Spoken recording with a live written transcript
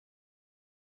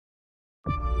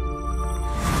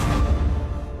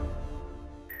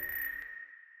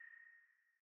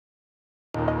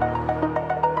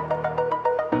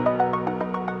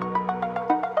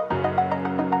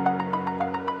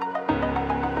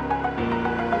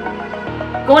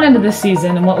Going into this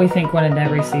season, and what we think going into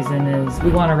every season, is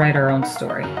we want to write our own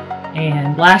story.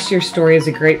 And last year's story is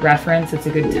a great reference. It's a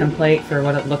good template for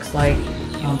what it looks like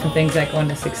for things that go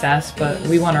into success, but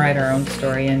we want to write our own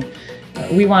story. And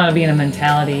we want to be in a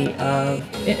mentality of,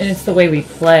 and it's the way we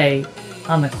play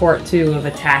on the court too, of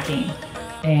attacking.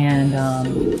 And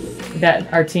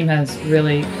that our team has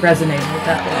really resonated with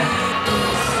that way.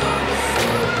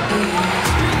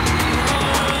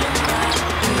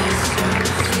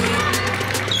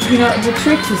 You know, the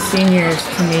trick to seniors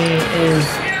to me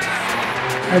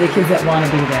are the kids that want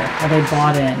to be there. Are they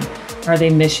bought in? Are they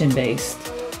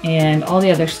mission-based? And all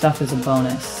the other stuff is a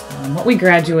bonus. What we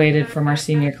graduated from our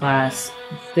senior class,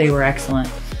 they were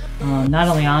excellent. Not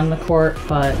only on the court,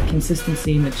 but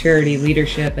consistency, maturity,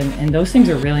 leadership, and those things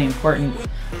are really important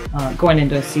going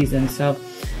into a season. So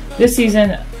this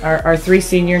season, our three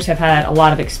seniors have had a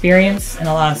lot of experience and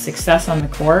a lot of success on the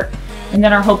court. And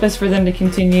then our hope is for them to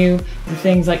continue with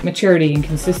things like maturity and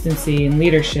consistency and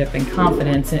leadership and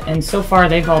confidence. And so far,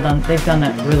 they've done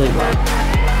that really well.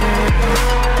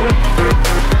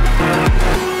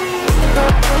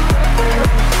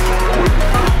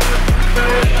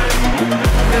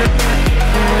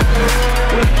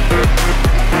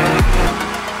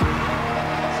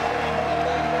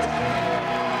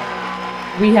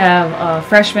 We have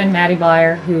freshman Maddie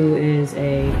Blyer, who is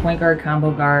a point guard,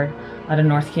 combo guard out of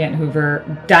North Canton Hoover,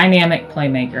 dynamic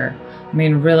playmaker. I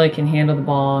mean, really can handle the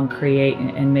ball and create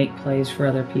and make plays for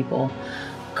other people.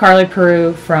 Carly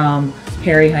Peru from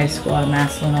Perry High School out of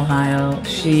Massillon, Ohio.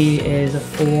 She is a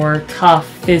 4, tough,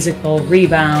 physical,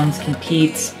 rebounds,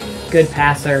 competes, good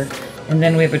passer. And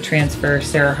then we have a transfer,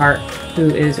 Sarah Hart,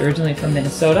 who is originally from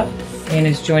Minnesota and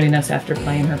is joining us after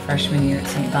playing her freshman year at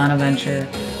St. Bonaventure.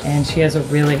 And she has a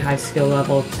really high skill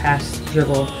level, pass,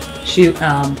 dribble, shoot.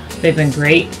 They've been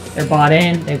great. They're bought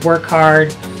in. They work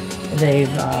hard. They've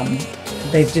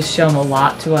just shown a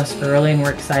lot to us early, and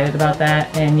we're excited about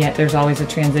that. And yet there's always a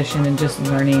transition in just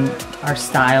learning our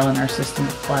style and our system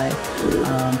of play.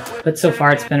 But so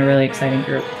far it's been a really exciting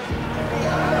group.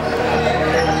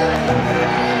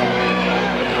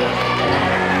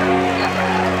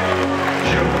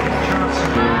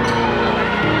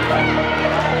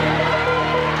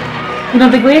 You know,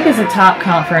 the GLIAC is a top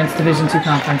conference, Division II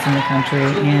conference in the country,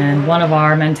 and one of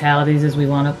our mentalities is we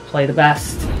want to play the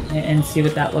best and see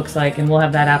what that looks like, and we'll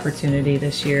have that opportunity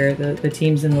this year. The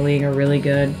teams in the league are really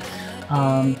good.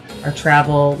 Our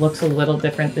travel looks a little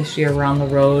different this year. We're on the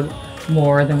road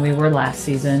more than we were last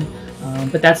season,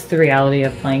 but that's the reality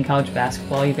of playing college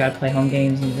basketball. You've got to play home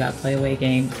games and you've got to play away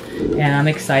games, and I'm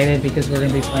excited because we're going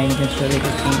to be playing against really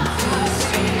good teams.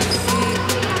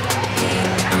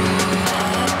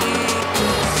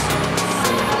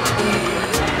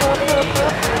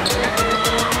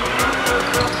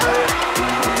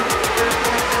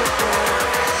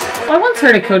 I once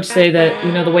heard a coach say that,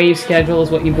 you know, the way you schedule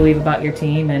is what you believe about your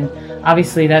team, and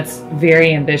obviously that's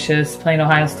very ambitious. Playing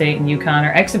Ohio State and UConn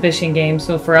are exhibition games,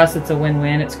 so for us it's a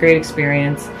win-win. It's a great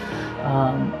experience.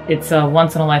 It's a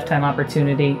once-in-a-lifetime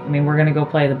opportunity. I mean, we're going to go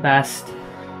play the best,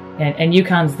 and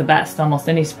UConn's the best. Almost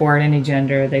any sport, any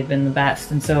gender, they've been the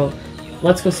best, and so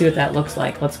let's go see what that looks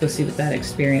like. Let's go see what that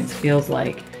experience feels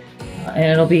like, and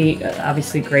it'll be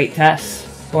obviously great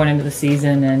tests going into the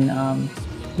season, and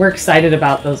we're excited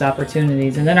about those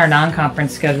opportunities. And then our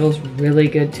non-conference schedule is really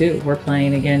good too. We're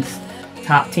playing against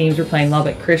top teams. We're playing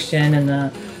Lubbock Christian in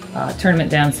the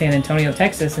tournament down in San Antonio,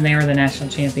 Texas, and they were the national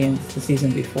champions the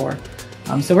season before.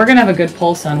 So we're going to have a good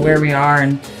pulse on where we are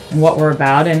and what we're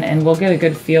about, and we'll get a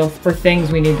good feel for things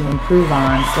we need to improve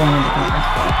on going into conference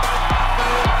play.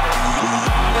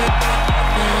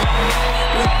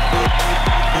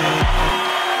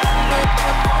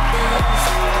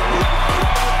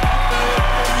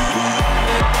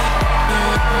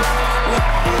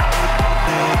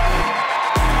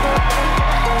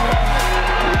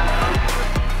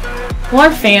 Well,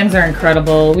 our fans are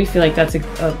incredible. We feel like that's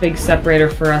a big separator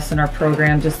for us in our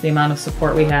program, just the amount of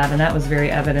support we have, and that was very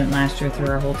evident last year through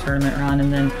our whole tournament run.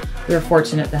 And then we were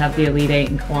fortunate to have the Elite Eight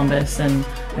in Columbus and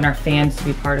our fans to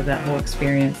be part of that whole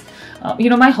experience. You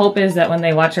know, my hope is that when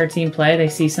they watch our team play, they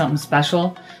see something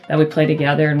special, that we play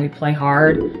together and we play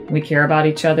hard, and we care about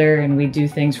each other, and we do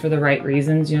things for the right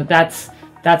reasons. You know, that's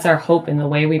our hope in the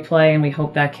way we play, and we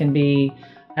hope that can be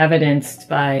evidenced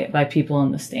by people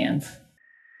in the stands.